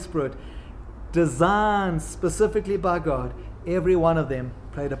the Holy Spirit, designed specifically by God, every one of them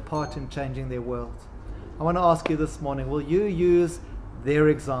played a part in changing their world. I want to ask you this morning, will you use their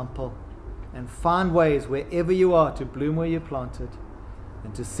example and find ways wherever you are to bloom where you're planted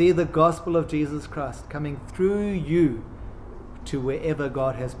and to see the gospel of Jesus Christ coming through you to wherever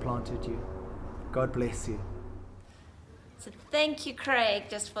God has planted you? God bless you. So thank you, Craig,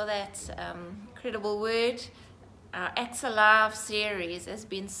 just for that incredible word. Our Acts Alive series has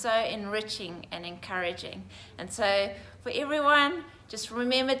been so enriching and encouraging. And so for everyone, just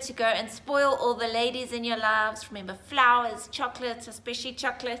remember to go and spoil all the ladies in your lives. Remember flowers, chocolates, especially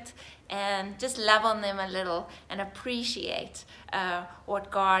chocolate, and just love on them a little and appreciate what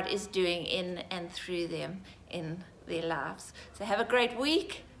God is doing in and through them in their lives. So have a great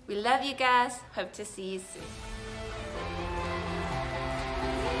week. We love you guys. Hope to see you soon.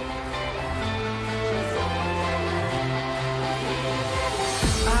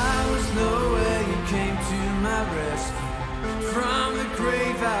 Nowhere you came to my rescue. From the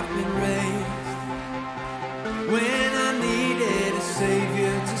grave I've been raised. When I needed a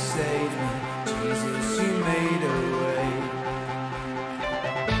savior to save me, Jesus, you made a way.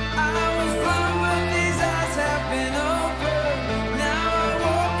 I was blind, but these eyes have been opened. Now I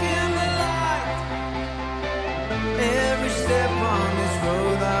walk in the light. Every step on this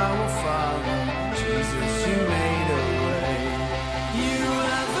road I will follow. Jesus, you made a way. You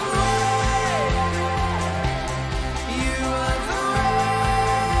are the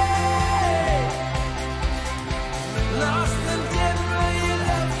lost and dead, but your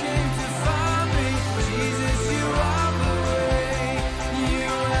love came to find me. Jesus, you are the way. You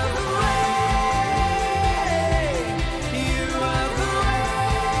are the way. You are the way.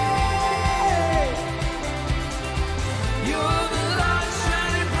 You're the light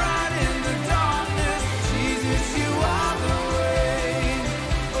shining bright in the darkness. Jesus, you are the way.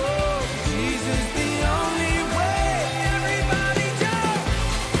 Oh, Jesus, the only way. Everybody jump.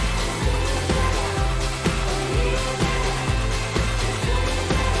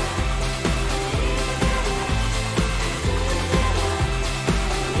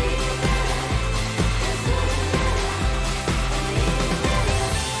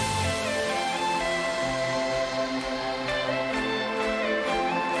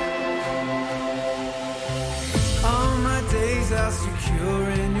 All my days are secure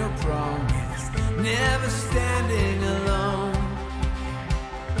in your promise, never standing alone.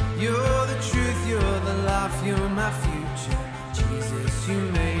 You're the truth, you're the life, you're my future. Jesus, you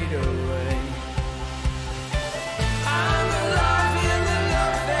made a way. I'm alive in the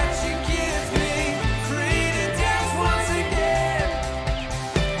love that you give me, free to dance once again.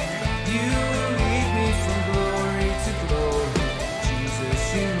 You will lead me from glory to glory. Jesus,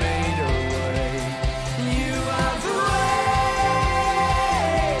 you made a way. You are the way.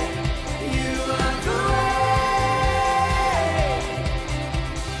 You are the way.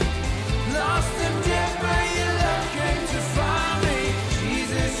 Lost and dead, but your love came to find me.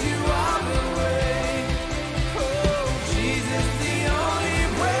 Jesus,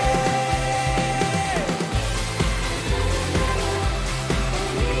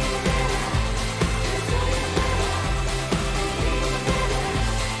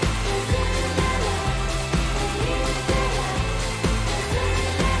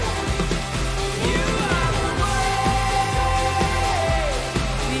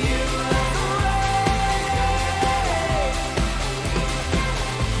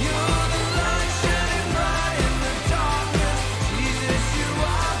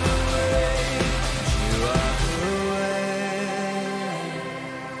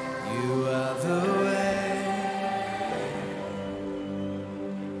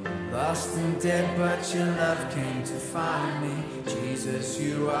 Lost and dead, but your love came to find me. Jesus,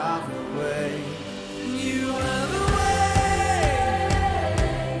 you are the way. You are the way.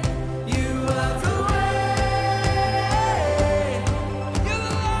 You are the way. You're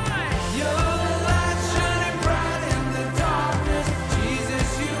the light. You're the light shining bright in the darkness. Jesus,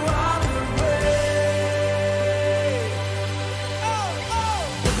 you are the way.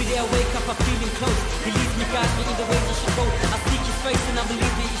 Every day I wake up, I'm feeling close. He leads me, guides me in the ways I should go. I seek His face and I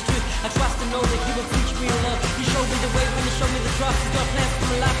believe that He's truth. I trust and know that He will teach me love. He showed me the way when He showed me the trust. He's got plans for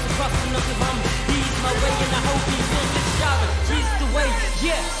my life, to trust and not to